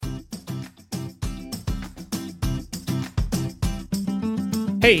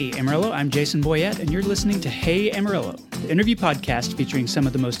Hey Amarillo, I'm Jason Boyette, and you're listening to Hey Amarillo, the interview podcast featuring some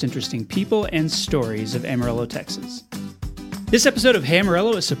of the most interesting people and stories of Amarillo, Texas. This episode of Hey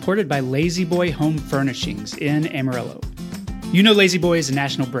Amarillo is supported by Lazy Boy Home Furnishings in Amarillo. You know Lazy Boy is a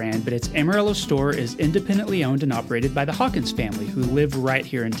national brand, but its Amarillo store is independently owned and operated by the Hawkins family, who live right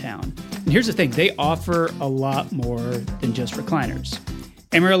here in town. And here's the thing, they offer a lot more than just recliners.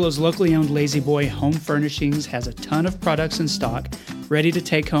 Amarillo's locally owned Lazy Boy Home Furnishings has a ton of products in stock, ready to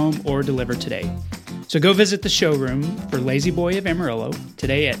take home or deliver today. So go visit the showroom for Lazy Boy of Amarillo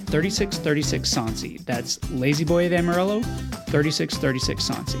today at 3636 Soncy. That's Lazy Boy of Amarillo, 3636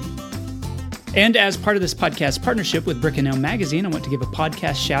 Soncy. And as part of this podcast partnership with Brick and Elm Magazine, I want to give a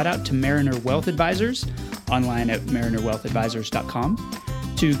podcast shout out to Mariner Wealth Advisors, online at marinerwealthadvisors.com,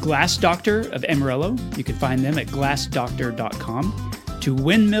 to Glass Doctor of Amarillo. You can find them at glassdoctor.com. To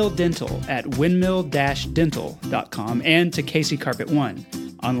Windmill Dental at windmill-dental.com, and to Casey Carpet One,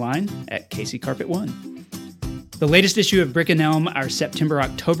 online at Casey Carpet One. The latest issue of Brick and Elm, our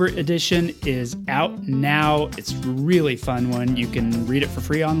September-October edition, is out now. It's a really fun one. You can read it for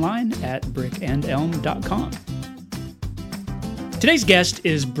free online at brickandelm.com. Today's guest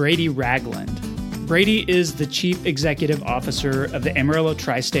is Brady Ragland. Brady is the Chief Executive Officer of the Amarillo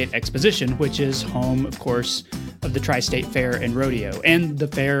Tri-State Exposition, which is home, of course, of the Tri-State Fair and Rodeo, and the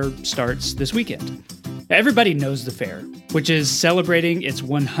fair starts this weekend. Everybody knows the fair, which is celebrating its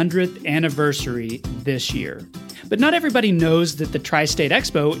 100th anniversary this year. But not everybody knows that the Tri-State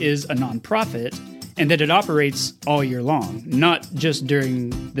Expo is a nonprofit and that it operates all year long, not just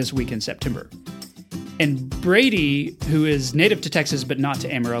during this week in September. And Brady, who is native to Texas but not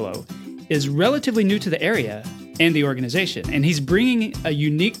to Amarillo, is relatively new to the area and the organization, and he's bringing a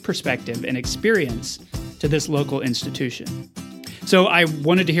unique perspective and experience to this local institution. So I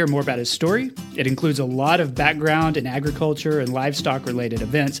wanted to hear more about his story. It includes a lot of background in agriculture and livestock related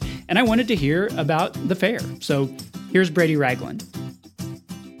events, and I wanted to hear about the fair. So here's Brady Ragland.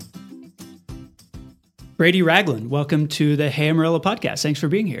 Brady Ragland, welcome to the Hey Amarillo podcast. Thanks for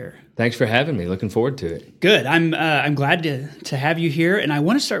being here. Thanks for having me. Looking forward to it. Good. I'm glad to have you here, and I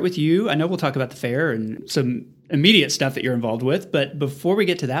want to start with you. I know we'll talk about the fair and some immediate stuff that you're involved with, but before we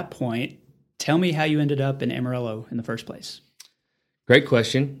get to that point, tell me how you ended up in Amarillo in the first place. Great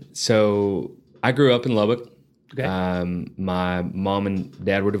question. So I grew up in Lubbock. Okay. My mom and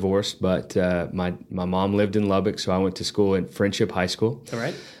dad were divorced, but my mom lived in Lubbock, so I went to school at Friendship High School. All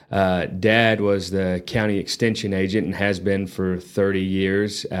right. Dad was the county extension agent and has been for 30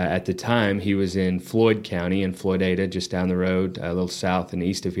 years. At the time, he was in Floyd County in Floydada, just down the road, a little south and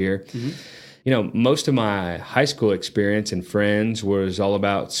east of here. Mm-hmm. You know, most of my high school experience and friends was all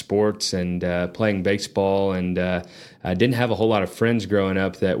about sports and playing baseball, and I didn't have a whole lot of friends growing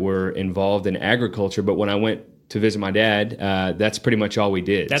up that were involved in agriculture, but when I went to visit my dad, that's pretty much all we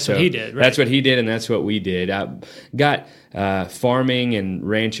did. That's what he did, right? That's what he did, and that's what we did. I got farming and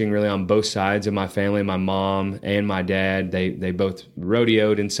ranching really on both sides of my family. My mom and my dad, they both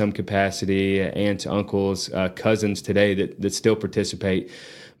rodeoed in some capacity, aunts, uncles, cousins today that still participate.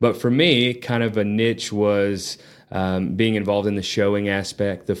 But for me, kind of a niche was being involved in the showing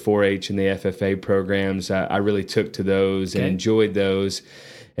aspect, the 4-H and the FFA programs. I really took to those and enjoyed those.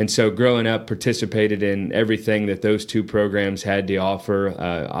 And so growing up, participated in everything that those two programs had to offer.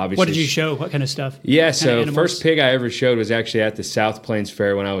 Obviously, what did you show? What kind of stuff? Yeah, so first pig I ever showed was actually at the South Plains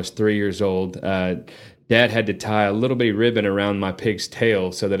Fair when I was 3 years old. Dad had to tie a little bitty ribbon around my pig's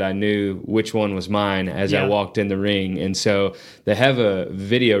tail so that I knew which one was mine as I walked in the ring. And so they have a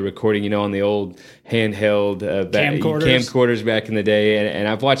video recording, on the old handheld camcorders back in the day. And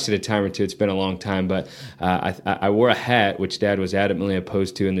I've watched it a time or two. It's been a long time. But I wore a hat, which Dad was adamantly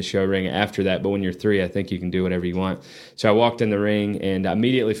opposed to in the show ring after that. But when you're 3, I think you can do whatever you want. So I walked in the ring and I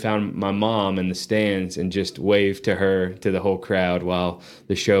immediately found my mom in the stands and just waved to her, to the whole crowd while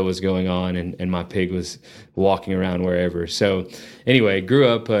the show was going on and my pig was walking around wherever. So anyway, grew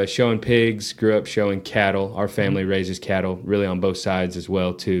up showing pigs, grew up showing cattle. Our family raises cattle really on both sides as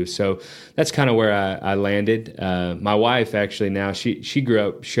well too. So that's kind of where I landed. My wife actually now, she grew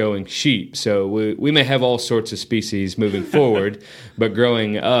up showing sheep. So we may have all sorts of species moving forward, but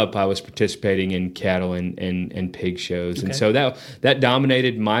growing up I was participating in cattle and pig shows. Okay. And so that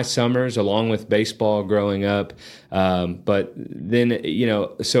dominated my summers along with baseball growing up. But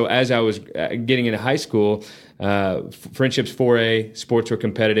then, so as I was getting into high school, Friendships 4A, sports were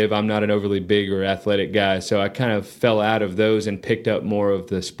competitive. I'm not an overly big or athletic guy, so I kind of fell out of those and picked up more of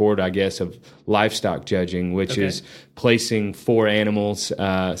the sport, I guess, of livestock judging, which is placing 4 animals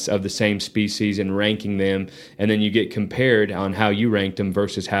of the same species and ranking them, and then you get compared on how you ranked them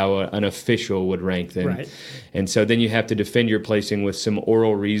versus how an official would rank them. Right. And so then you have to defend your placing with some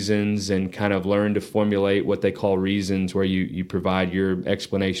oral reasons and kind of learn to formulate what they call reasons, where you provide your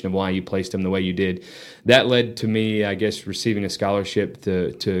explanation of why you placed them the way you did. That led to me, I guess, receiving a scholarship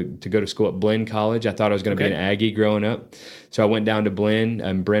to go to school at Blinn College. I thought I was going to be an Aggie growing up. So I went down to Blinn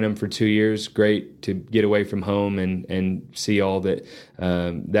and Brenham for 2 years. Great to get away from home and see all that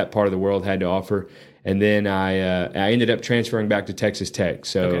that part of the world had to offer. And then I ended up transferring back to Texas Tech.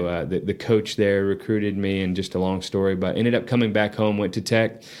 So the coach there recruited me, and just a long story, but ended up coming back home, went to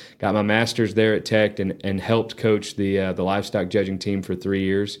Tech, got my master's there at Tech, and helped coach the livestock judging team for 3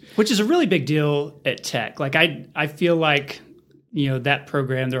 years. Which is a really big deal at Tech. Like I feel like, that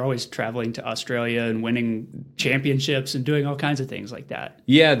program, they're always traveling to Australia and winning championships and doing all kinds of things like that.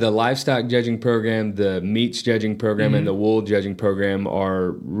 Yeah, the livestock judging program, the meats judging program, and the wool judging program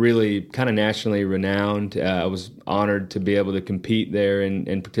are really kind of nationally renowned. I was honored to be able to compete there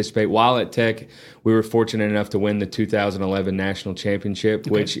and participate. While at Tech, we were fortunate enough to win the 2011 national championship,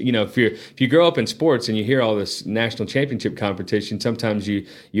 which, if you grow up in sports and you hear all this national championship competition, sometimes you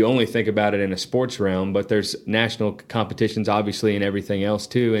only think about it in a sports realm, but there's national competitions, obviously, and everything else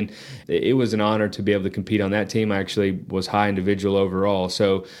too. And it was an honor to be able to compete on that team. I actually was high individual overall.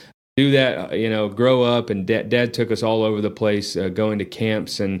 So do that, grow up, and Dad took us all over the place, going to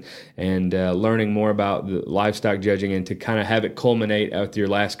camps and learning more about the livestock judging, and to kind of have it culminate at your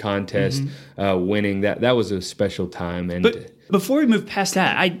last contest, winning. That was a special time. But before we move past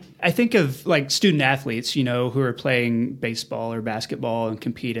that, I think of like student athletes, who are playing baseball or basketball and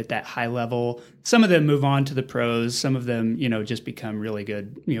compete at that high level. Some of them move on to the pros. Some of them, just become really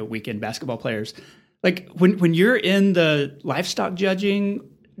good, weekend basketball players. Like when you're in the livestock judging,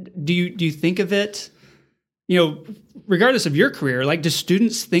 do you think of it, regardless of your career, like do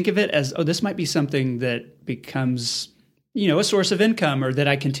students think of it as, this might be something that becomes, a source of income, or that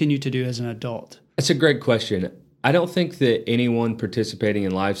I continue to do as an adult? That's a great question. I don't think that anyone participating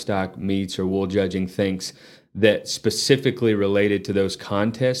in livestock, meats, or wool judging thinks that specifically related to those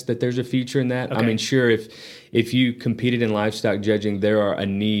contests that there's a future in that. I mean, sure, if you competed in livestock judging, there are a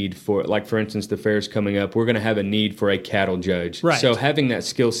need for, like, for instance, the fair's coming up, we're going to have a need for a cattle judge. Right. So having that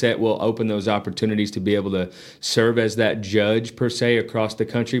skill set will open those opportunities to be able to serve as that judge, per se, across the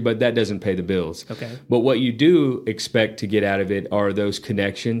country, but that doesn't pay the bills. Okay. But what you do expect to get out of it are those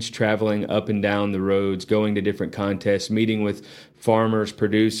connections, traveling up and down the roads, going to different contests, meeting with farmers,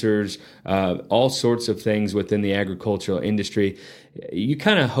 producers, all sorts of things within the agricultural industry. You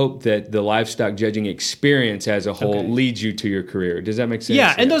kind of hope that the livestock judging experience as a whole leads you to your career. Does that make sense?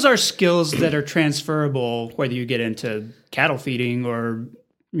 Yeah, and those are skills that are transferable, whether you get into cattle feeding or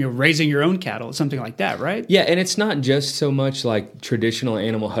raising your own cattle, something like that, right? Yeah, and it's not just so much like traditional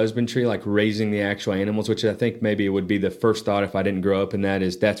animal husbandry, like raising the actual animals, which I think maybe would be the first thought if I didn't grow up in that,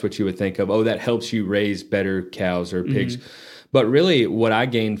 is that's what you would think of. Oh, that helps you raise better cows or pigs. But really, what I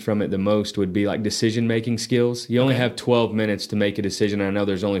gained from it the most would be like decision-making skills. You only have 12 minutes to make a decision. I know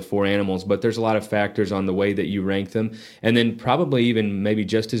there's only 4 animals, but there's a lot of factors on the way that you rank them. And then probably even maybe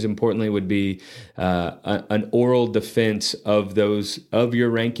just as importantly would be an oral defense of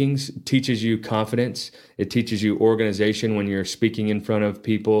your rankings. Teaches you confidence. It teaches you organization when you're speaking in front of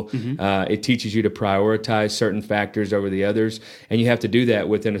people. It teaches you to prioritize certain factors over the others, and you have to do that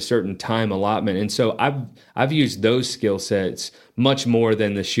within a certain time allotment. And so I've used those skill sets much more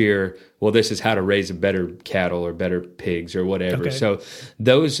than the sheer, well, this is how to raise a better cattle or better pigs or whatever. So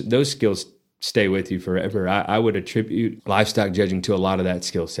those skills stay with you forever. I would attribute livestock judging to a lot of that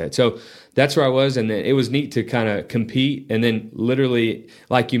skill set. So that's where I was, and it was neat to kind of compete. And then literally,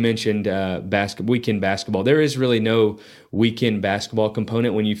 like you mentioned, weekend basketball. There is really no weekend basketball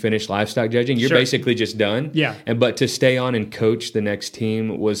component when you finish livestock judging. You're basically just done. Yeah. But to stay on and coach the next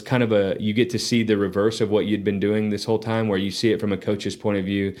team was kind of you get to see the reverse of what you'd been doing this whole time, where you see it from a coach's point of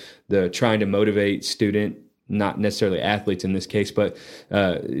view, the trying to motivate student, not necessarily athletes in this case, but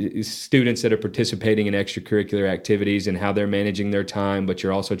students that are participating in extracurricular activities and how they're managing their time, but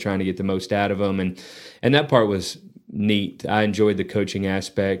you're also trying to get the most out of them. And that part was neat. I enjoyed the coaching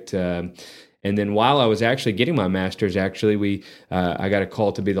aspect. And then while I was actually getting my master's, I got a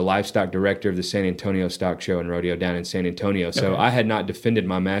call to be the livestock director of the San Antonio Stock Show and Rodeo down in San Antonio. So I had not defended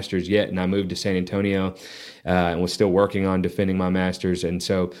my master's yet, and I moved to San Antonio and was still working on defending my master's. And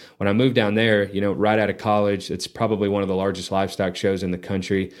so when I moved down there, right out of college, it's probably one of the largest livestock shows in the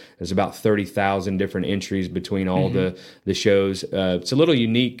country. There's about 30,000 different entries between all the shows. It's a little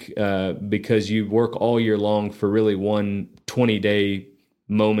unique because you work all year long for really one 20-day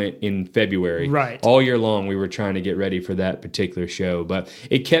moment in February. Right. All year long, we were trying to get ready for that particular show. But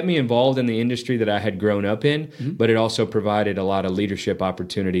it kept me involved in the industry that I had grown up in, but it also provided a lot of leadership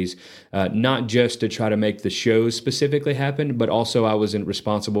opportunities, not just to try to make the shows specifically happen, but also I was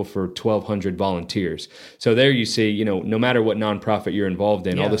responsible for 1,200 volunteers. So there you see, no matter what nonprofit you're involved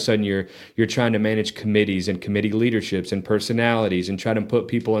in, all of a sudden you're trying to manage committees and committee leaderships and personalities and try to put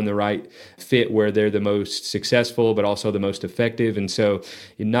people in the right fit where they're the most successful, but also the most effective. And so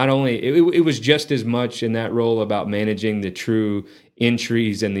not only it was just as much in that role about managing the true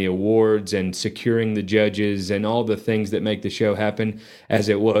entries and the awards and securing the judges and all the things that make the show happen as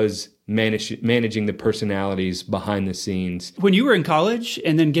it was managing the personalities behind the scenes. When you were in college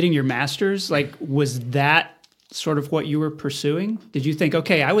and then getting your master's, was that sort of what you were pursuing? Did you think,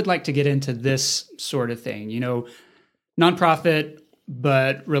 okay, I would like to get into this sort of thing, nonprofit,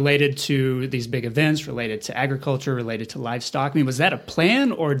 but related to these big events, related to agriculture, related to livestock? I mean, was that a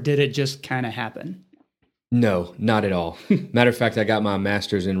plan or did it just kind of happen? No, not at all. Matter of fact, I got my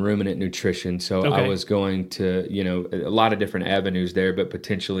master's in ruminant nutrition. So I was going to, a lot of different avenues there, but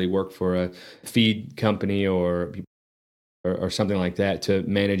potentially work for a feed company or something like that to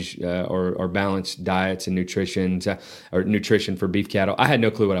manage or balance diets and or nutrition for beef cattle. I had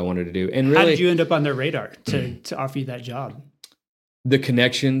no clue what I wanted to do. And really, how did you end up on their radar to offer you that job? The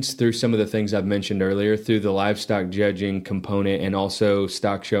connections through some of the things I've mentioned earlier, through the livestock judging component and also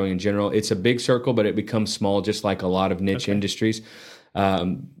stock showing in general. It's a big circle, but it becomes small, just like a lot of niche industries.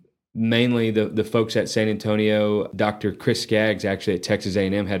 Mainly the folks at San Antonio, Dr. Chris Skaggs, actually at Texas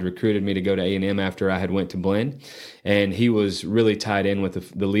A&M, had recruited me to go to A&M after I had went to Blinn. And he was really tied in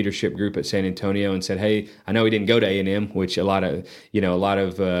with the leadership group at San Antonio and said, hey, I know he didn't go to A&M, which a lot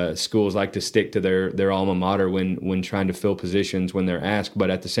of schools like to stick to their alma mater when trying to fill positions when they're asked. But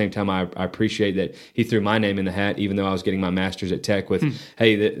at the same time, I appreciate that he threw my name in the hat, even though I was getting my master's at Tech with,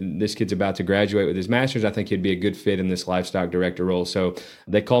 hey, this kid's about to graduate with his master's. I think he'd be a good fit in this livestock director role. So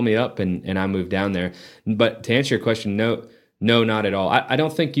they called me up and I moved down there. But to answer your question, no, not at all. I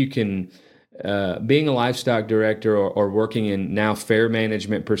don't think you can... being a livestock director or working in now fair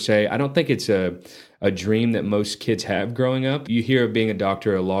management per se, I don't think it's a dream that most kids have growing up. You hear of being a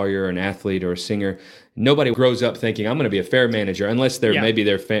doctor, a lawyer, an athlete, or a singer. Nobody grows up thinking, I'm going to be a fair manager, unless maybe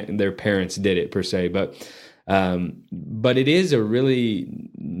their parents did it per se. But it is a really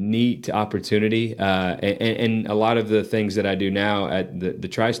neat opportunity, and a lot of the things that I do now at the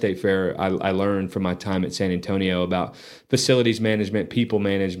Tri-State Fair, I learned from my time at San Antonio about facilities management, people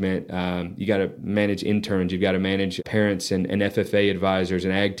management. You got to manage interns, you've got to manage parents and FFA advisors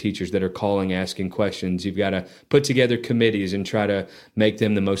and ag teachers that are calling, asking questions. You've got to put together committees and try to make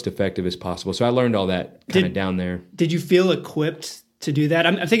them the most effective as possible. So I learned all that kind of down there. Did you feel equipped to do that?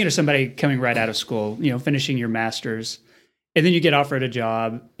 I'm thinking of somebody coming right out of school, finishing your master's, and then you get offered a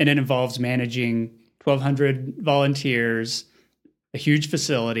job, and it involves managing 1,200 volunteers, a huge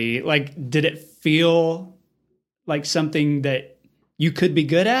facility. Did it feel like something that you could be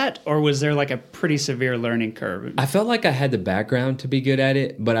good at, or was there a pretty severe learning curve? I felt like I had the background to be good at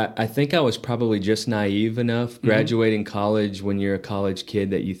it, but I think I was probably just naive enough graduating college when you're a college kid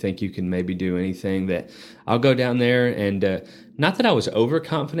that you think you can maybe do anything, that I'll go down there and not that I was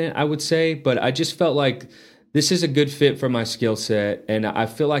overconfident, I would say, but I just felt like this is a good fit for my skill set, and I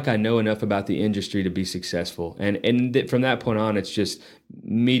feel like I know enough about the industry to be successful. And from that point on, it's just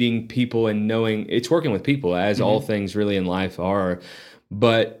meeting people and knowing it's working with people, as all things really in life are.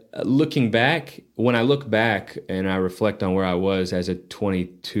 But when I look back and I reflect on where I was as a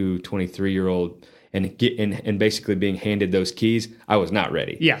 22, 23-year-old and basically being handed those keys, I was not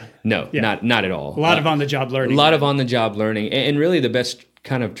ready. Yeah. No, not at all. A lot of on-the-job learning. A lot of on-the-job learning. And really the best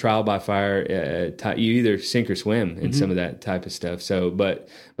kind of trial by fire, you either sink or swim in some of that type of stuff. So, but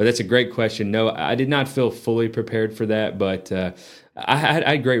that's a great question. No, I did not feel fully prepared for that, but I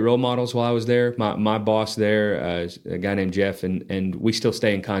had great role models while I was there. My boss there, a guy named Jeff, and we still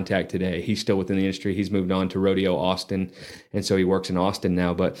stay in contact today. He's still within the industry. He's moved on to Rodeo Austin, and so he works in Austin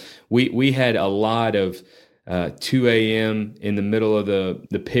now. But we had a lot of 2 a.m. in the middle of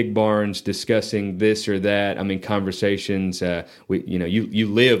the pig barns discussing this or that. I mean, conversations. You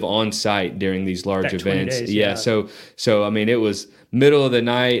live on site during these large events. Days, yeah. So I mean, it was middle of the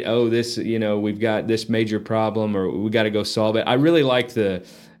night. Oh, this, we've got this major problem, or we got to go solve it. I really liked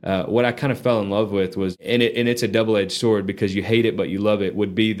what I kind of fell in love with was, and it's a double-edged sword because you hate it but you love it,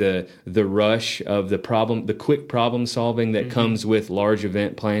 would be the rush of the quick problem solving that comes with large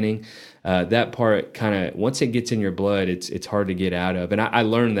event planning. That part kind of, once it gets in your blood, it's hard to get out of. And I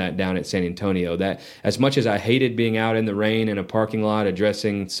learned that down at San Antonio, that as much as I hated being out in the rain in a parking lot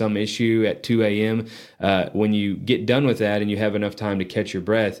addressing some issue at 2 a.m., when you get done with that and you have enough time to catch your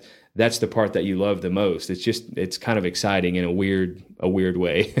breath, that's the part that you love the most. It's kind of exciting in a weird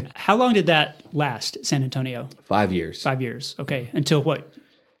way. How long did that last at San Antonio? 5 years. 5 years. Okay. Until what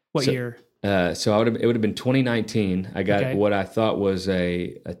year? So it would have been 2019. I got what I thought was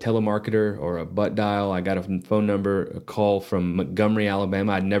a telemarketer or a butt dial. I got a phone number, a call from Montgomery,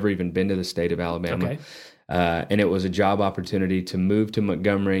 Alabama. I'd never even been to the state of Alabama. Okay. And it was a job opportunity to move to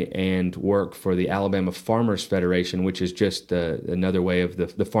Montgomery and work for the Alabama Farmers Federation, which is just another way of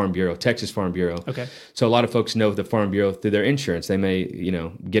the Farm Bureau, Texas Farm Bureau. Okay. So a lot of folks know the Farm Bureau through their insurance. They may,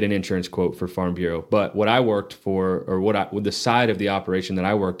 get an insurance quote for Farm Bureau. But what I worked for, the side of the operation that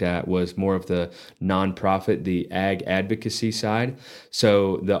I worked at was more of the nonprofit, the ag advocacy side.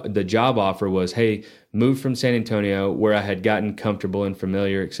 So the job offer was, hey, moved from San Antonio, where I had gotten comfortable and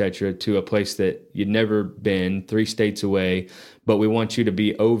familiar, et cetera, to a place that you'd never been, 3 states away. But we want you to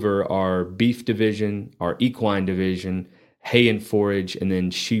be over our beef division, our equine division, hay and forage, and then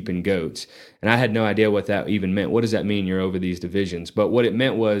sheep and goats. And I had no idea what that even meant. What does that mean, you're over these divisions? But what it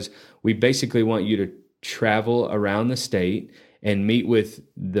meant was, we basically want you to travel around the state and meet with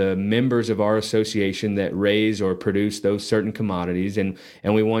the members of our association that raise or produce those certain commodities. And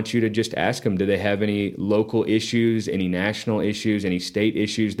we want you to just ask them, do they have any local issues, any national issues, any state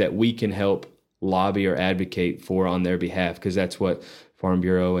issues that we can help lobby or advocate for on their behalf? Because that's what Farm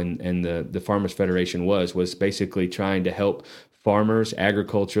Bureau and the Farmers Federation was basically trying to help farmers,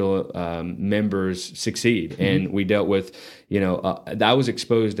 agricultural members succeed. And we dealt with, I was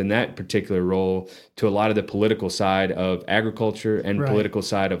exposed in that particular role to a lot of the political side of agriculture and political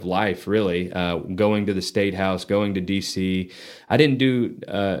side of life, really, going to the State House, going to D.C. I didn't do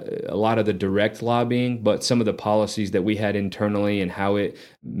a lot of the direct lobbying, but some of the policies that we had internally and how it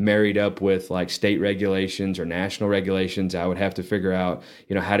married up with like state regulations or national regulations, I would have to figure out,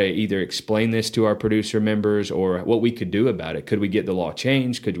 how to either explain this to our producer members or what we could do about it. Could we get the law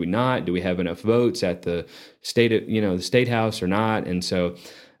changed? Could we not? Do we have enough votes at the the State House or not? And so,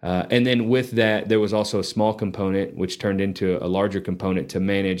 and then with that, there was also a small component, which turned into a larger component to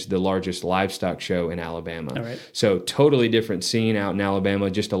manage the largest livestock show in Alabama. All right. So totally different scene out in Alabama,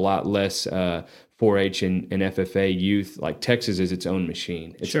 just a lot less 4-H and FFA youth. Like Texas is its own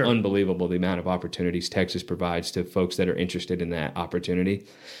machine. It's unbelievable the amount of opportunities Texas provides to folks that are interested in that opportunity.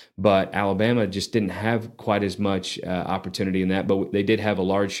 But Alabama just didn't have quite as much opportunity in that. But they did have a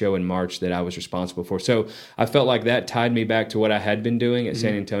large show in March that I was responsible for. So I felt like that tied me back to what I had been doing at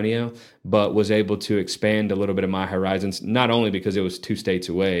San Antonio, but was able to expand a little bit of my horizons, not only because it was 2 states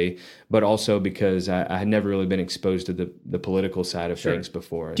away, but also because I had never really been exposed to the political side of things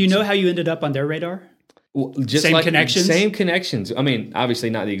before. Do you know how you ended up on their radar? Well, just same like connections? Same connections. I mean, obviously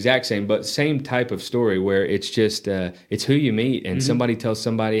not the exact same, but same type of story where it's just it's who you meet, and somebody tells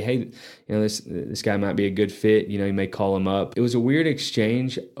somebody, hey, this guy might be a good fit. You may call him up. It was a weird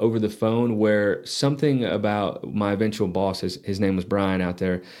exchange over the phone where something about my eventual boss, his name was Brian out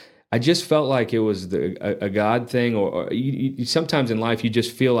there. I just felt like it was a God thing, or you, sometimes in life you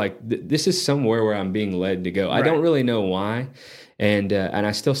just feel like this is somewhere where I'm being led to go. Right. I don't really know why. And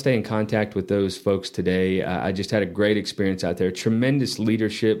I still stay in contact with those folks today. I just had a great experience out there. Tremendous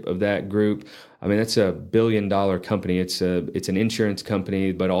leadership of that group. I mean, that's $1 billion company. It's an insurance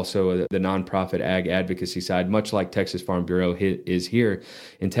company, but also the nonprofit ag advocacy side, much like Texas Farm Bureau is here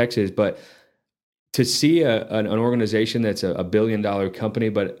in Texas. But to see an organization that's a $1 billion company,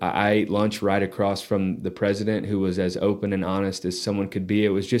 but I ate lunch right across from the president, who was as open and honest as someone could be. It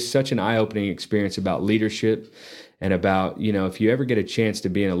was just such an eye-opening experience about leadership. And about, if you ever get a chance to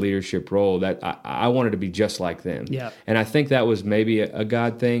be in a leadership role, that I wanted to be just like them. Yeah. And I think that was maybe a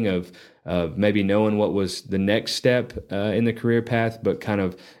God thing of maybe knowing what was the next step in the career path, but kind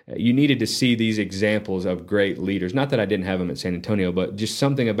of you needed to see these examples of great leaders. Not that I didn't have them at San Antonio, but just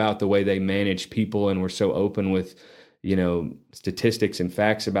something about the way they managed people and were so open with, statistics and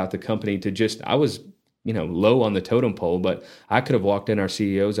facts about the company I was low on the totem pole, but I could have walked in our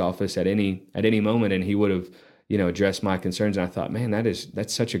CEO's office at any moment and he would have address my concerns. And I thought, man,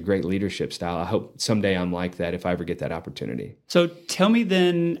 that's such a great leadership style. I hope someday I'm like that if I ever get that opportunity. So tell me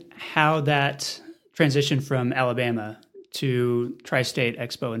then how that transition from Alabama to Tri-State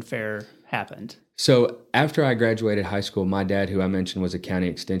Expo and Fair happened. So after I graduated high school, my dad, who I mentioned was a county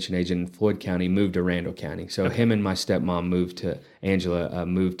extension agent in Floyd County, moved to Randall County. So him and my stepmom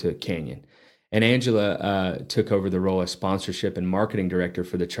moved to Canyon. And Angela took over the role as sponsorship and marketing director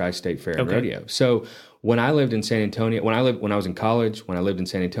for the Tri-State Fair and Rodeo. So when I lived in San Antonio, when I was in college, when I lived in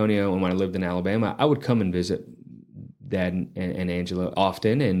San Antonio, and when I lived in Alabama, I would come and visit Dad and Angela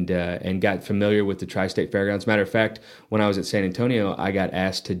often, and got familiar with the Tri-State Fairgrounds. Matter of fact, when I was at San Antonio, I got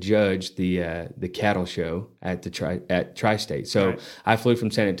asked to judge the cattle show at Tri-State. So I flew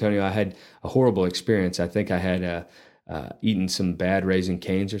from San Antonio. I had a horrible experience. I think I had eaten some bad Raising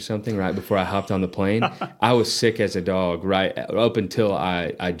Cane's or something right before I hopped on the plane. I was sick as a dog right up until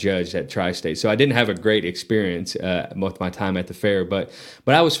I judged at Tri-State. So I didn't have a great experience with my time at the fair, but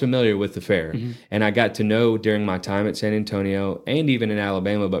I was familiar with the fair. Mm-hmm. And I got to know during my time at San Antonio and even in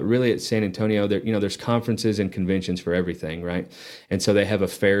Alabama, but really at San Antonio, there's conferences and conventions for everything, right? And so they have a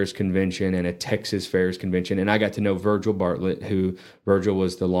fairs convention and a Texas fairs convention. And I got to know Virgil Bartlett, Virgil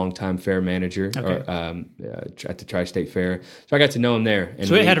was the longtime fair manager at the Tri-State Fair. So I got to know him there. And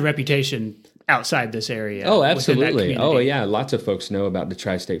so it had a reputation outside this area. Oh, absolutely. Oh, yeah. Lots of folks know about the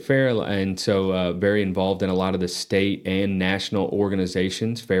Tri-State Fair, and so very involved in a lot of the state and national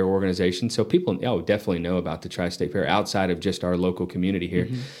organizations, fair organizations. So people definitely know about the Tri-State Fair outside of just our local community here.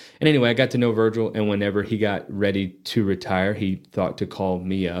 Mm-hmm. And anyway, I got to know Virgil, and whenever he got ready to retire, he thought to call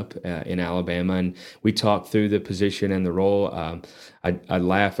me up in Alabama, and we talked through the position and the role. I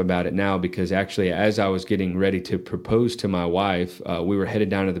laugh about it now because actually, as I was getting ready to propose to my wife, we were headed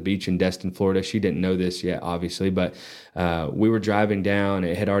down to the beach in Destin, Florida. She didn't know this yet, obviously, but we were driving down.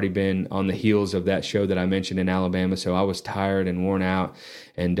 It had already been on the heels of that show that I mentioned in Alabama, so I was tired and worn out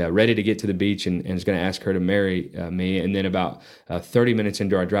and ready to get to the beach and was going to ask her to marry me. And then about 30 minutes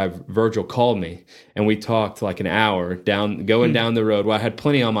into our drive, Virgil called me, and we talked like an hour going down the road. Well, I had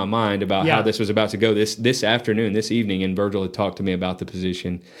plenty on my mind about how this was about to go this afternoon, this evening, and Virgil had talked to me about the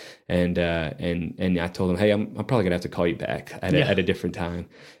position, and I told him, hey, I'm probably gonna have to call you back at a different time.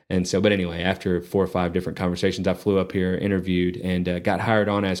 And so, but anyway, after 4 or 5 different conversations, I flew up here, interviewed, and got hired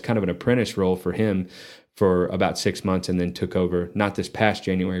on as kind of an apprentice role for him for about 6 months, and then took over not this past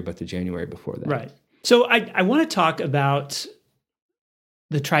January, but the January before that. Right. So I want to talk about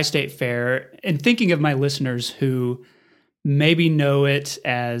the Tri-State Fair and thinking of my listeners who maybe know it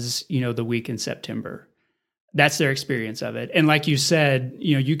as, the week in September. That's their experience of it. And like you said,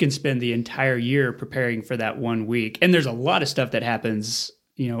 you can spend the entire year preparing for that 1 week. And there's a lot of stuff that happens,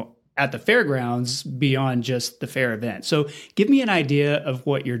 at the fairgrounds beyond just the fair event. So give me an idea of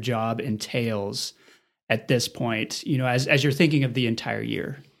what your job entails at this point, as you're thinking of the entire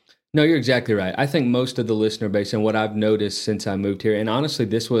year. No, you're exactly right. I think most of the listener base and what I've noticed since I moved here, and honestly,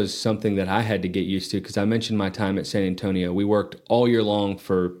 this was something that I had to get used to because I mentioned my time at San Antonio. We worked all year long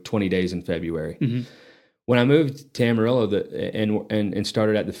for 20 days in February. Mm-hmm. When I moved to Amarillo and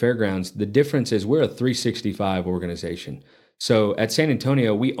started at the fairgrounds, the difference is we're a 365 organization. So at San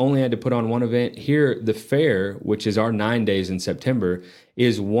Antonio, we only had to put on one event. Here, the fair, which is our 9 days in September,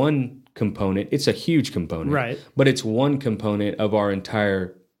 is one component. It's a huge component, right? But it's one component of our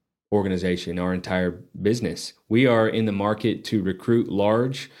entire organization, our entire business. We are in the market to recruit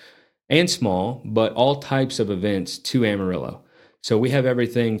large and small, but all types of events to Amarillo. So we have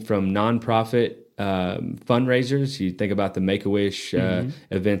everything from nonprofit fundraisers. You think about the Make-A-Wish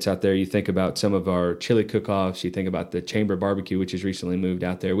events out there. You think about some of our chili cook-offs. You think about the Chamber Barbecue, which has recently moved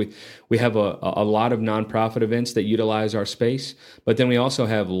out there. We have a lot of nonprofit events that utilize our space, but then we also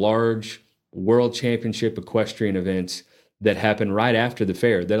have large World Championship equestrian events that happen right after the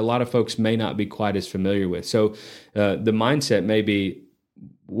fair that a lot of folks may not be quite as familiar with. So the mindset may be,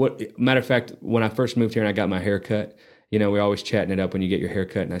 matter of fact, when I first moved here and I got my hair cut, we're always chatting it up when you get your hair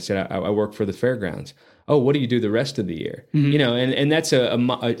cut. And I said, I work for the fairgrounds. Oh, what do you do the rest of the year? Mm-hmm. And that's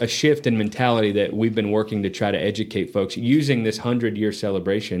a shift in mentality that we've been working to try to educate folks, using this 100-year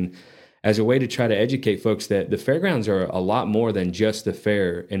celebration as a way to try to educate folks that the fairgrounds are a lot more than just the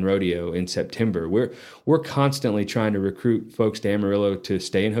fair and rodeo in September. We're constantly trying to recruit folks to Amarillo to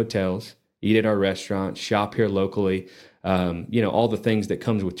stay in hotels, eat at our restaurants, shop here locally, all the things that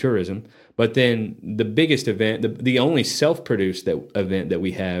comes with tourism. But then the biggest event, the only self-produced event that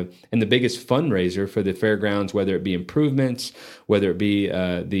we have, and the biggest fundraiser for the fairgrounds, whether it be improvements, whether it be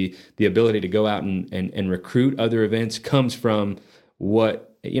the ability to go out and recruit other events, comes from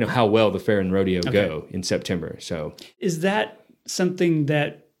how well the fair and rodeo go in September. So is that something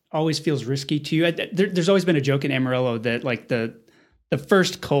that always feels risky to you? There's always been a joke in Amarillo that like the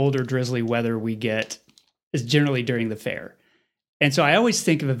first cold or drizzly weather we get is generally during the fair. And so I always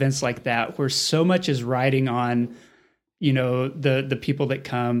think of events like that where so much is riding on, the people that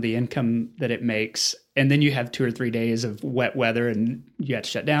come, the income that it makes. And then you have 2 or 3 days of wet weather and you have to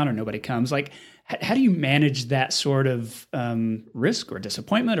shut down or nobody comes. Like, how do you manage that sort of risk or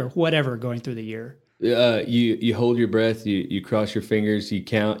disappointment or whatever going through the year? You hold your breath, you cross your fingers, you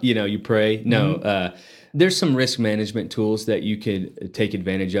count, you pray. No, there's some risk management tools that you could take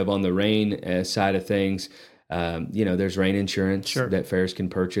advantage of on the rain side of things. There's rain insurance that fairs can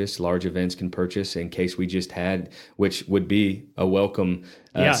purchase, large events can purchase in case we just had, which would be a welcome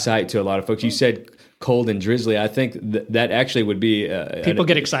sight to a lot of folks. You said cold and drizzly. I think that actually would be... people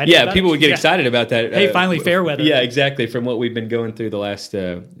get excited about people would get excited about that. Hey, finally fair weather. Yeah, exactly, from what we've been going through the last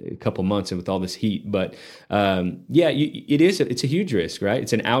couple months and with all this heat. But it's a huge risk, right?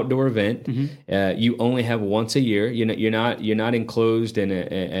 It's an outdoor event. Mm-hmm. You only have once a year. You're not enclosed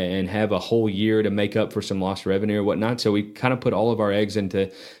and have a whole year to make up for some lost revenue or whatnot. So we kind of put all of our eggs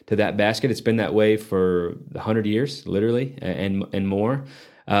into that basket. It's been that way for 100 years, literally, and more.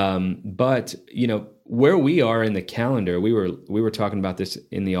 But where we are in the calendar, we were talking about this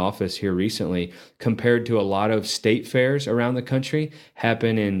in the office here recently, compared to a lot of state fairs around the country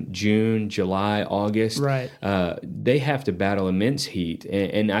happen in June, July, August. Right. They have to battle immense heat.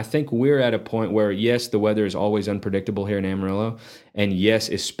 And I think we're at a point where, yes, the weather is always unpredictable here in Amarillo. And yes,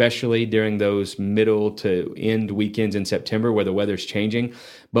 especially during those middle to end weekends in September where the weather's changing.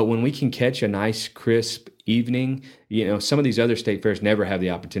 But when we can catch a nice, crisp evening, some of these other state fairs never have the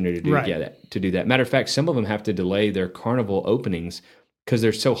opportunity to do that. Matter of fact, some of them have to delay their carnival openings because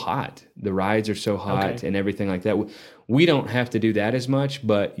they're so hot. The rides are so hot and everything like that. We don't have to do that as much,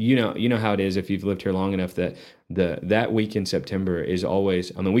 but you know how it is if you've lived here long enough that that week in September is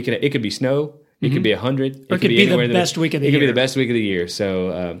always. I mean, it could be snow. It could be 100. Or it could be the best week of the year. It could be the best week of the year.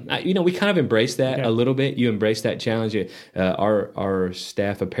 So, we kind of embrace that a little bit. You embrace that challenge. Our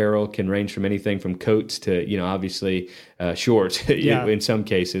staff apparel can range from anything from coats to, obviously shorts in some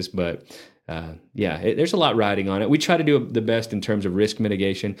cases. But, there's a lot riding on it. We try to do the best in terms of risk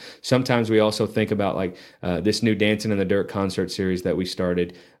mitigation. Sometimes we also think about like this new Dancing in the Dirt concert series that we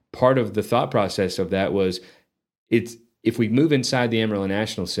started. Part of the thought process of that was if we move inside the Amarillo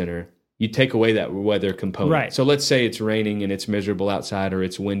National Center, you take away that weather component. Right. So let's say it's raining and it's miserable outside or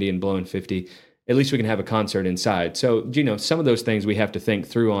it's windy and blowing 50. At least we can have a concert inside. So, some of those things we have to think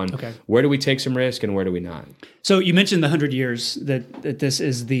through on where do we take some risk and where do we not? So you mentioned the 100 years, that this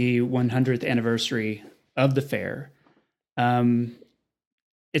is the 100th anniversary of the fair.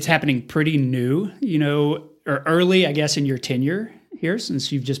 It's happening pretty new, or early, I guess, in your tenure here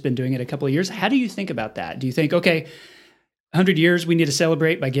since you've just been doing it a couple of years. How do you think about that? Do you think, 100 years, we need to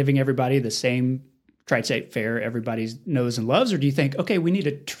celebrate by giving everybody the same Tri-State Fair everybody knows and loves? Or do you think, we need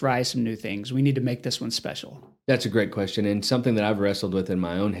to try some new things. We need to make this one special? That's a great question. And something that I've wrestled with in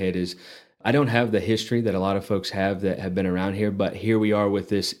my own head is I don't have the history that a lot of folks have that have been around here, but here we are with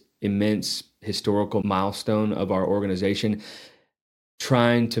this immense historical milestone of our organization,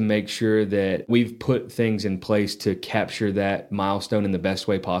 trying to make sure that we've put things in place to capture that milestone in the best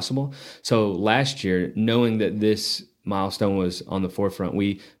way possible. So last year, knowing that this milestone was on the forefront,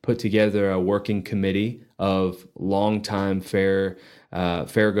 we put together a working committee of longtime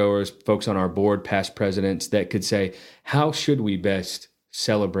fairgoers, folks on our board, past presidents, that could say, how should we best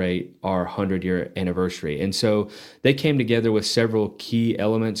celebrate our 100-year anniversary? And so they came together with several key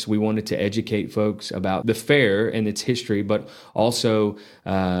elements. We wanted to educate folks about the fair and its history, but also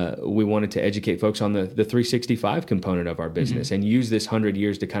we wanted to educate folks on the 365 component of our business and use this 100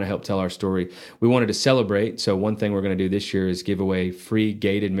 years to kind of help tell our story. We wanted to celebrate. So one thing we're going to do this year is give away free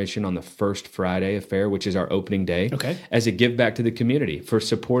gate admission on the first Friday of fair, which is our opening day, as a give back to the community for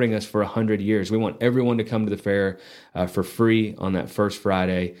supporting us for 100 years. We want everyone to come to the fair for free on that first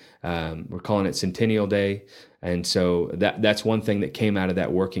Friday. We're calling it Centennial Day. And so that's one thing that came out of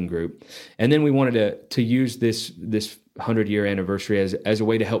that working group. And then we wanted to use this 100-year anniversary as a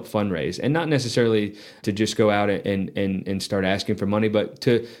way to help fundraise, and not necessarily to just go out and start asking for money, but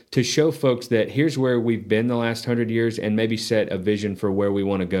to show folks that here's where we've been the last 100 years and maybe set a vision for where we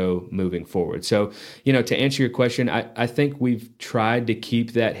want to go moving forward. So, to answer your question, I think we've tried to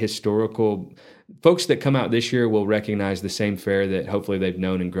keep that historical. Folks that come out this year will recognize the same fair that hopefully they've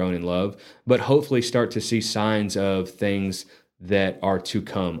known and grown and love, but hopefully start to see signs of things that are to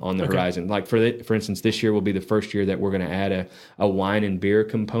come on the horizon. Like for instance, this year will be the first year that we're going to add a wine and beer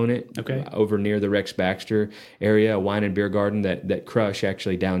component over near the Rex Baxter area, a wine and beer garden that Crush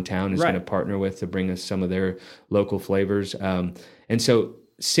actually downtown is going to partner with to bring us some of their local flavors. And so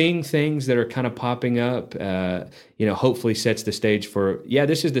seeing things that are kind of popping up, hopefully sets the stage for,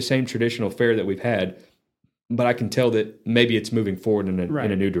 this is the same traditional fair that we've had, but I can tell that maybe it's moving forward in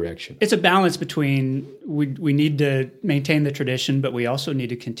a new direction. It's a balance between we need to maintain the tradition, but we also need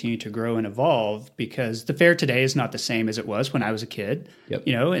to continue to grow and evolve, because the fair today is not the same as it was when I was a kid,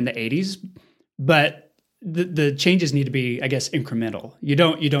 in the 80s. But the changes need to be, I guess, incremental. You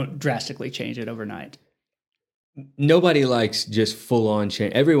don't drastically change it overnight. Nobody likes just full-on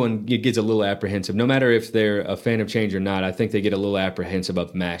change. Everyone gets a little apprehensive. No matter if they're a fan of change or not, I think they get a little apprehensive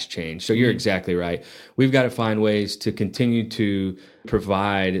of mass change. So you're exactly right. We've got to find ways to continue to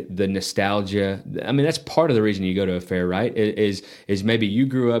provide the nostalgia. I mean, that's part of the reason you go to a fair, right? Is maybe you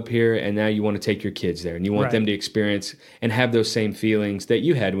grew up here and now you want to take your kids there and you want them to experience and have those same feelings that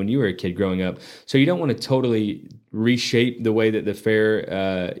you had when you were a kid growing up. So you don't want to totally reshape the way that the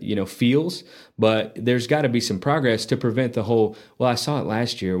fair, feels, but there's got to be some progress to prevent the whole, well, I saw it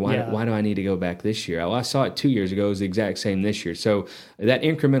last year. Why do I need to go back this year? Well, I saw it 2 years ago. It was the exact same this year. So that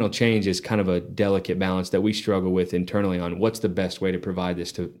incremental change is kind of a delicate balance that we struggle with internally on what's the best way to provide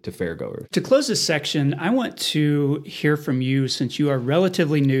this to fairgoers. To close this section, I want to hear from you, since you are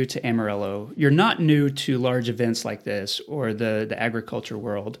relatively new to Amarillo. You're not new to large events like this or the agriculture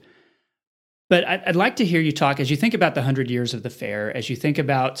world. But I'd like to hear you talk, as you think about the 100 years of the fair, as you think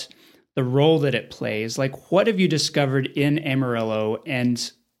about the role that it plays, like what have you discovered in Amarillo, and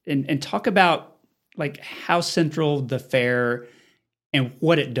talk about like how central the fair and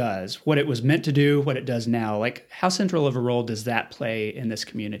what it does, what it was meant to do, what it does now. Like how central of a role does that play in this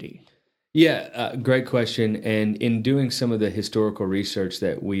community? Yeah, great question. And in doing some of the historical research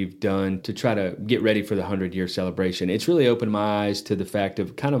that we've done to try to get ready for the 100-year celebration, it's really opened my eyes to the fact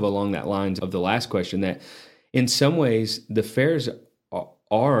of, kind of along that lines of the last question, that in some ways the fairs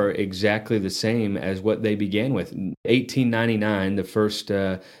are exactly the same as what they began with. 1899, the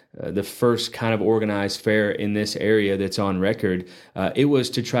first kind of organized fair in this area that's on record, it was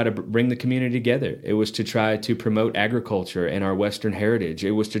to try to bring the community together. It was to try to promote agriculture and our Western heritage.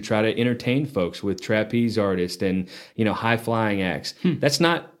 It was to try to entertain folks with trapeze artists and, high-flying acts. That's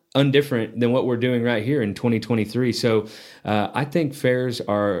not undifferent than what we're doing right here in 2023. So I think fairs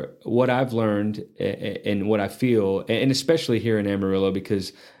are what I've learned and what I feel, and especially here in Amarillo,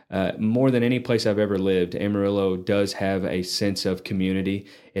 because more than any place I've ever lived, Amarillo does have a sense of community.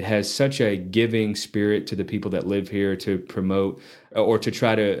 It has such a giving spirit to the people that live here to promote or to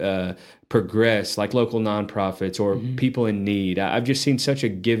try to progress, like local nonprofits or people in need. I've just seen such a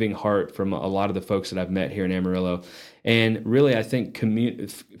giving heart from a lot of the folks that I've met here in Amarillo. And really, I think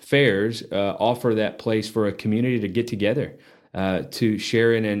fairs offer that place for a community to get together, to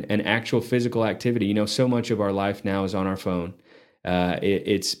share in an actual physical activity. So much of our life now is on our phone.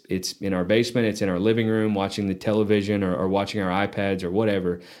 It's in our basement, it's in our living room, watching the television or watching our iPads or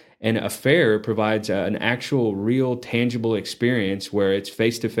whatever. And a fair provides an actual, real, tangible experience where it's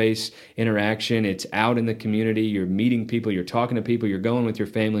face-to-face interaction. It's out in the community. You're meeting people. You're talking to people. You're going with your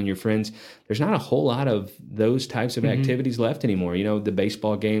family and your friends. There's not a whole lot of those types of activities left anymore. The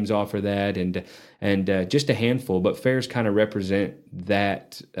baseball games offer that, and just a handful. But fairs kind of represent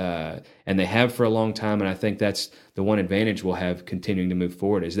that, and they have for a long time. And I think that's the one advantage we'll have continuing to move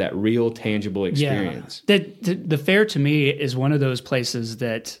forward, is that real, tangible experience. Yeah. The fair to me is one of those places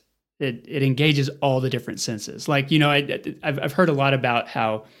that it engages all the different senses. Like, I've heard a lot about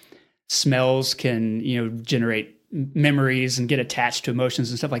how smells can, generate memories and get attached to emotions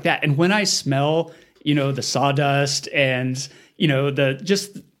and stuff like that. And when I smell, the sawdust and, the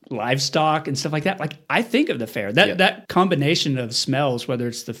just livestock and stuff like that, like I think of the fair. That combination of smells, whether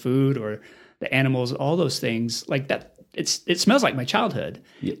it's the food or the animals, all those things like that, it smells like my childhood.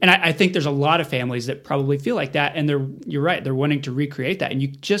 Yep. And I think there's a lot of families that probably feel like that, and you're right, they're wanting to recreate that, and you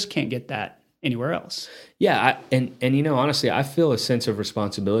just can't get that anywhere else. Yeah, honestly, I feel a sense of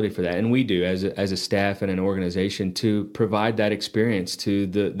responsibility for that, and we do as a staff and an organization to provide that experience to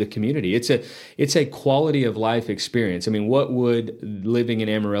the community. It's a quality of life experience. I mean, what would living in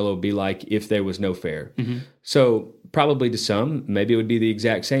Amarillo be like if there was no fair? So probably to some, maybe it would be the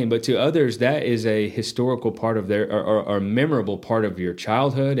exact same, but to others, that is a historical part of their or memorable part of your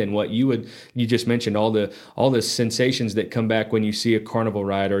childhood, and what you just mentioned, all the sensations that come back when you see a carnival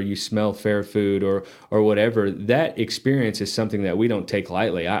ride or you smell fair food or whatever. That experience is something that we don't take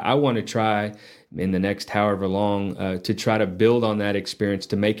lightly. I want to try in the next however long to try to build on that experience,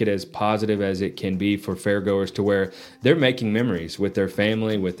 to make it as positive as it can be for fairgoers, to where they're making memories with their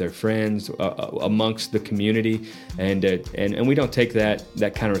family, with their friends, amongst the community, and we don't take that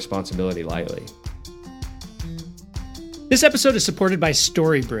kind of responsibility lightly. This episode is supported by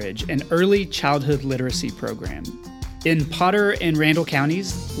StoryBridge, an early childhood literacy program. In Potter and Randall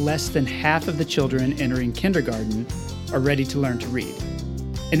counties, less than half of the children entering kindergarten are ready to learn to read.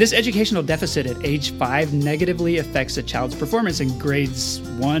 And this educational deficit at age 5 negatively affects a child's performance in grades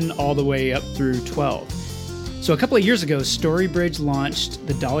 1 all the way up through 12. So a couple of years ago, Storybridge launched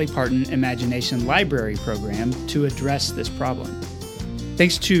the Dolly Parton Imagination Library program to address this problem.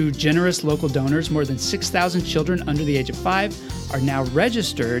 Thanks to generous local donors, more than 6,000 children under the age of 5 are now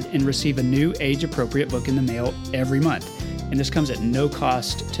registered and receive a new age-appropriate book in the mail every month. And this comes at no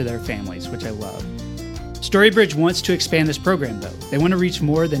cost to their families, which I love. Storybridge wants to expand this program, though. They want to reach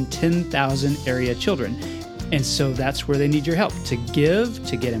more than 10,000 area children. And so that's where they need your help. To give,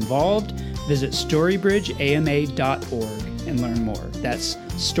 to get involved, visit storybridgeama.org and learn more. That's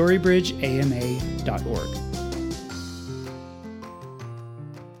storybridgeama.org.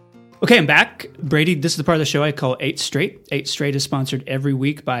 Okay, I'm back. Brady, this is the part of the show I call 8 Straight. 8 Straight is sponsored every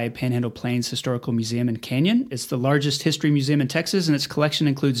week by Panhandle Plains Historical Museum in Canyon. It's the largest history museum in Texas, and its collection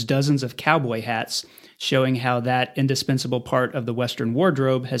includes dozens of cowboy hats, showing how that indispensable part of the Western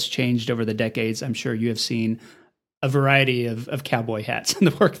wardrobe has changed over the decades. I'm sure you have seen a variety of cowboy hats in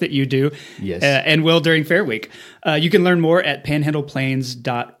the work that you do. Yes. And will during Fair Week. You can learn more at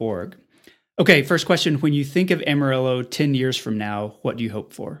panhandleplains.org. Okay, first question. When you think of Amarillo 10 years from now, what do you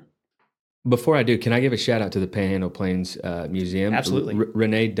hope for? Before I do, can I give a shout out to the Panhandle Plains Museum? Absolutely.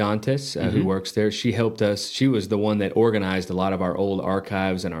 Renee Dantes, who works there, she helped us. She was the one that organized a lot of our old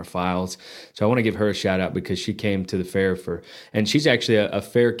archives and our files. So I want to give her a shout out because she came to the fair and she's actually a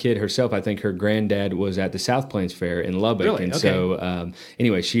fair kid herself. I think her granddad was at the South Plains Fair in Lubbock. Really? And okay. So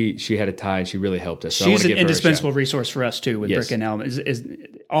anyway, she had a tie and she really helped us. So she's an indispensable resource for us too with Yes. Brick and Elm. Is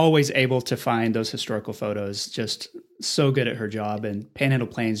always able to find those historical photos. Just so good at her job, and Panhandle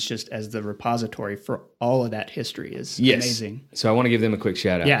Plains just as the repository for all of that history is amazing. So I want to give them a quick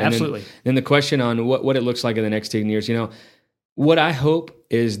shout out. Yeah, and absolutely. Then the question on what it looks like in the next 10 years, what I hope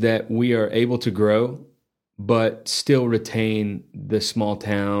is that we are able to grow, but still retain the small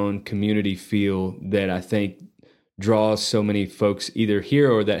town community feel that I think draws so many folks either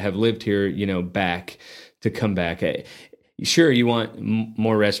here or that have lived here, back to come back. Sure, you want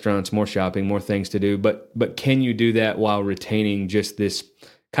more restaurants, more shopping, more things to do, but can you do that while retaining just this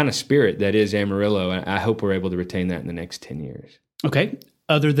kind of spirit that is Amarillo? And I hope we're able to retain that in the next 10 years. Okay.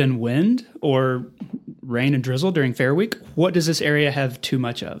 Other than wind or rain and drizzle during Fair Week, what does this area have too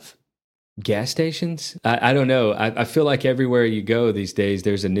much of? Gas stations? I don't know. I feel like everywhere you go these days,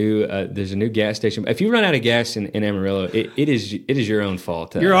 there's a new gas station. If you run out of gas in Amarillo, it is your own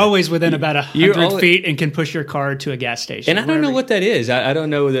fault. You're always within about 100 feet and can push your car to a gas station. And I don't know what that is. I don't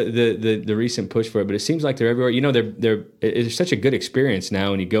know the recent push for it, but it seems like they're everywhere. It's such a good experience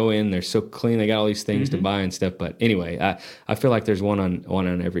now when you go in. They're so clean. They got all these things to buy and stuff. But anyway, I feel like there's one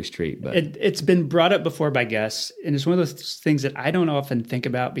on every street. But it's been brought up before by guests, and it's one of those things that I don't often think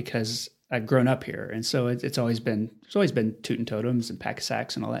about because I've grown up here, and so it's always been Tootin' Totems and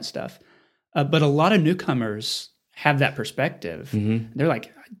Pack-a-Sacks and all that stuff. But a lot of newcomers have that perspective. Mm-hmm. They're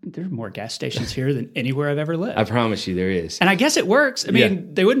like, there are more gas stations here than anywhere I've ever lived. I promise you, there is. And I guess it works. I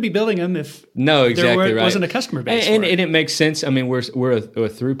mean, they wouldn't be building them if there wasn't a customer base. And it makes sense. I mean, we're a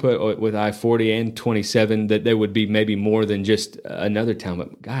throughput with I-40 and 27 that there would be maybe more than just another town.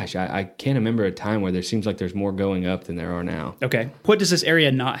 But gosh, I can't remember a time where there seems like there's more going up than there are now. Okay. What does this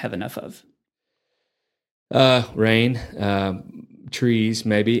area not have enough of? Rain, trees,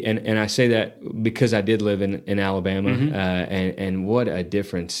 maybe. And I say that because I did live in Alabama, and what a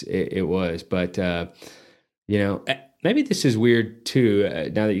difference it was. But, maybe this is weird too,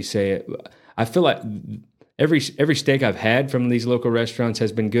 now that you say it. I feel like every steak I've had from these local restaurants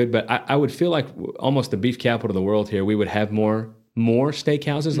has been good, but I would feel like almost the beef capital of the world here, we would have more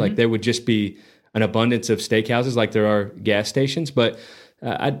steakhouses. Like there would just be an abundance of steakhouses like there are gas stations. But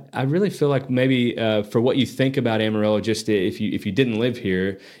I really feel like maybe for what you think about Amarillo, just if you didn't live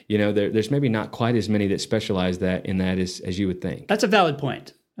here, there's maybe not quite as many that specialize in that as you would think. That's a valid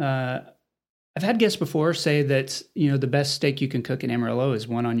point. I've had guests before say that the best steak you can cook in Amarillo is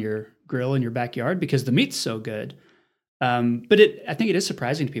one on your grill in your backyard because the meat's so good. But I think it is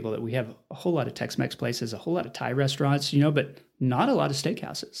surprising to people that we have a whole lot of Tex-Mex places, a whole lot of Thai restaurants, but not a lot of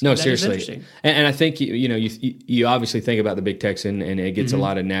steakhouses. No, seriously. And I think you obviously think about the Big Texan, and it gets a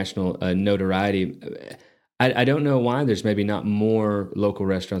lot of national notoriety. I don't know why there's maybe not more local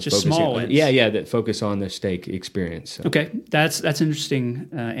restaurants. Just small ones. that focus on the steak experience. So. Okay, that's an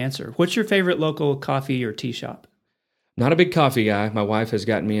interesting answer. What's your favorite local coffee or tea shop? Not a big coffee guy. My wife has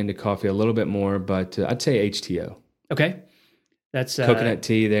gotten me into coffee a little bit more, but I'd say HTO. Okay. That's coconut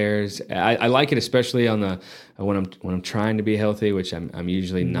tea. I like it, especially on the when I'm trying to be healthy, which I'm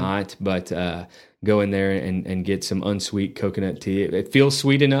usually not, but go in there and get some unsweet coconut tea. It feels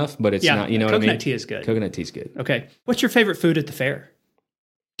sweet enough, but it's not. You know what I mean? Coconut tea is good. Coconut tea's good. Okay. What's your favorite food at the fair?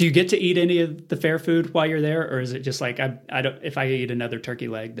 Do you get to eat any of the fair food while you're there, or is it just like I don't? If I eat another turkey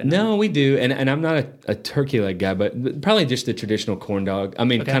leg, then no, we do, and I'm not a turkey leg guy, but probably just the traditional corn dog. I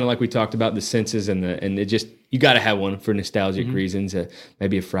mean, kind of like we talked about the senses and it just you got to have one for nostalgic reasons.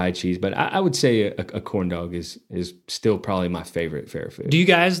 Maybe a fried cheese, but I would say a corn dog is still probably my favorite fair food. Do you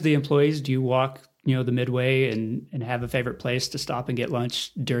guys, the employees, do you walk the midway and have a favorite place to stop and get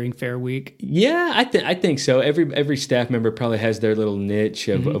lunch during fair week? Yeah, I think so. Every staff member probably has their little niche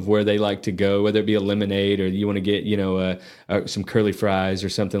of where they like to go, whether it be a lemonade or you want to get some curly fries or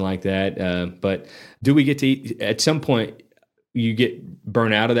something like that. But do we get to eat at some point? You get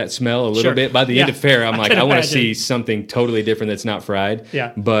burnt out of that smell a little bit. By the end of fair, I'm like, I want to see something totally different that's not fried.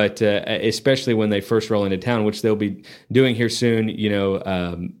 Yeah. But especially when they first roll into town, which they'll be doing here soon,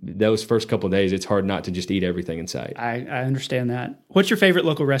 those first couple of days, it's hard not to just eat everything in sight. I understand that. What's your favorite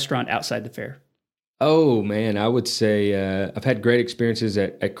local restaurant outside the fair? Oh, man, I would say I've had great experiences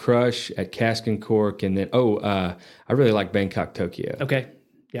at Crush, at Cask and Cork, and then, I really like Bangkok Tokyo. Okay.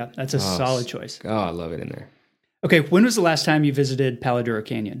 Yeah, that's a solid choice. Oh, I love it in there. Okay, when was the last time you visited Paladura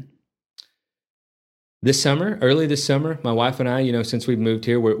Canyon? Early this summer. My wife and I, since we've moved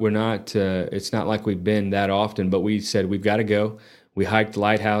here, we're not, it's not like we've been that often, but we said we've got to go. We hiked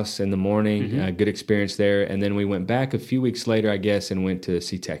Lighthouse in the morning, good experience there, and then we went back a few weeks later, I guess, and went to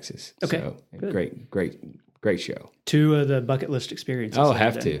see Texas. Okay, so, great show. 2 of the bucket list experiences. Oh,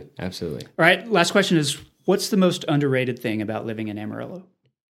 have to, absolutely. All right, last question is, what's the most underrated thing about living in Amarillo?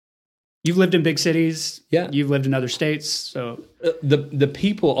 You've lived in big cities. Yeah. You've lived in other states. So the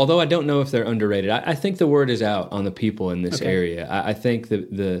people, although I don't know if they're underrated, I think the word is out on the people in this area. I think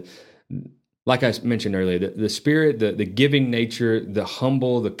the like I mentioned earlier, the spirit, the giving nature, the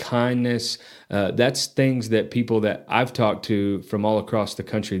humble, the kindness, that's things that people that I've talked to from all across the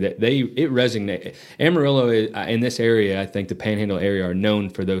country, that it resonates. Amarillo in this area, I think the Panhandle area are known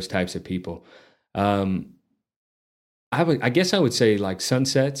for those types of people. I guess I would say like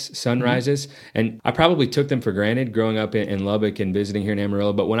sunsets, sunrises, and I probably took them for granted growing up in Lubbock and visiting here in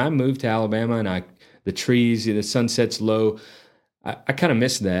Amarillo. But when I moved to Alabama and the trees, the sunsets low, I kind of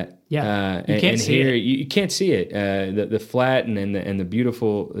miss that. Yeah, you can't see it. You can't see it. The flat and the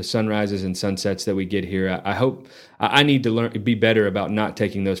beautiful sunrises and sunsets that we get here. I hope I need to be better about not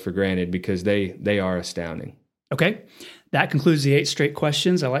taking those for granted because they are astounding. Okay. That concludes the 8 straight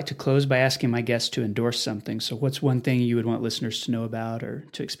questions. I like to close by asking my guests to endorse something. So what's one thing you would want listeners to know about or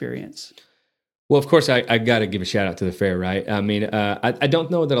to experience? Well, of course, I got to give a shout out to the fair, right? I mean, I don't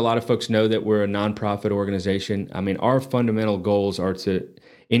know that a lot of folks know that we're a nonprofit organization. I mean, our fundamental goals are to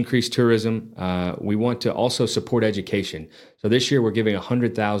increase tourism. We want to also support education. So this year we're giving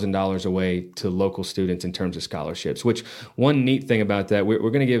 $100,000 away to local students in terms of scholarships. Which one neat thing about that, we're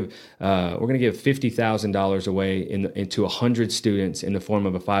going to give $50,000 away into 100 students in the form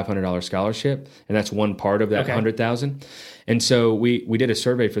of a $500 scholarship, and that's one part of that $100,000. And so we did a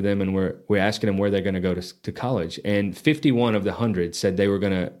survey for them, and we're asking them where they're going to go to college. And 51 of the 100 said they were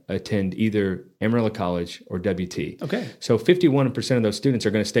going to attend either Amarillo College or WT. Okay. So 51% of those students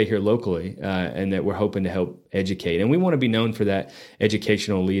are going to stay here locally, and that we're hoping to help educate. And we want to be known for that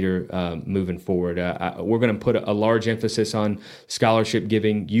educational leader moving forward. We're going to put a large emphasis on scholarship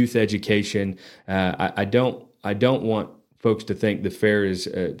giving, youth education. I don't want folks to think the fair is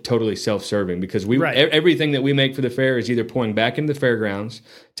totally self-serving, because everything that we make for the fair is either pouring back into the fairgrounds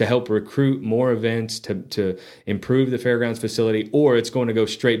to help recruit more events to improve the fairgrounds facility, or it's going to go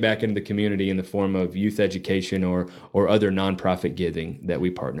straight back into the community in the form of youth education or other nonprofit giving that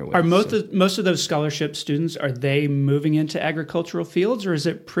we partner with. Are most of those scholarship students, are they moving into agricultural fields, or is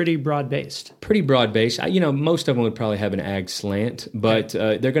it pretty broad-based? Pretty broad-based. Most of them would probably have an ag slant, but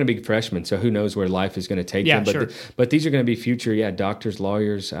they're going to be freshmen, so who knows where life is going to take them. But these are going to be future, doctors,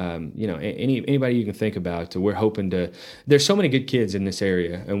 lawyers, anybody you can think about. We're hoping there's so many good kids in this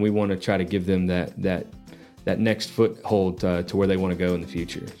area, and we want to try to give them that next foothold to where they want to go in the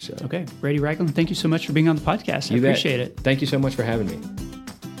future. So. Okay. Brady Ragland, thank you so much for being on the podcast. I appreciate it. Thank you so much for having me.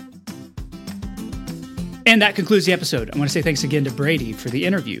 And that concludes the episode. I want to say thanks again to Brady for the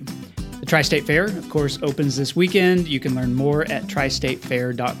interview. The Tri-State Fair, of course, opens this weekend. You can learn more at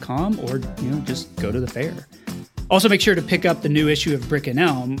tristatefair.com, or just go to the fair. Also, make sure to pick up the new issue of Brick and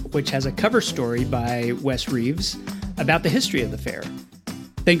Elm, which has a cover story by Wes Reeves about the history of the fair.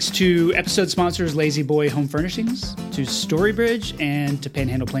 Thanks to episode sponsors Lazy Boy Home Furnishings, to Storybridge, and to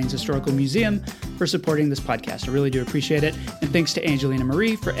Panhandle Plains Historical Museum for supporting this podcast. I really do appreciate it. And thanks to Angelina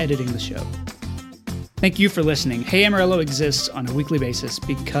Marie for editing the show. Thank you for listening. Hey Amarillo exists on a weekly basis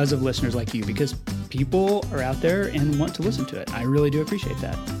because of listeners like you, because people are out there and want to listen to it. I really do appreciate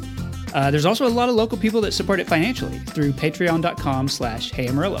that. There's also a lot of local people that support it financially through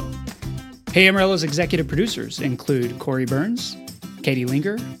patreon.com/HeyAmarillo. Hey Amarillo's executive producers include Corey Burns, Katie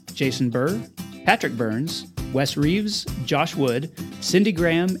Linger, Jason Burr, Patrick Burns, Wes Reeves, Josh Wood, Cindy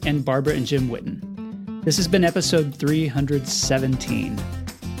Graham, and Barbara and Jim Witten. This has been episode 317.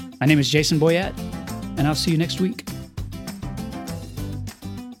 My name is Jason Boyette, and I'll see you next week.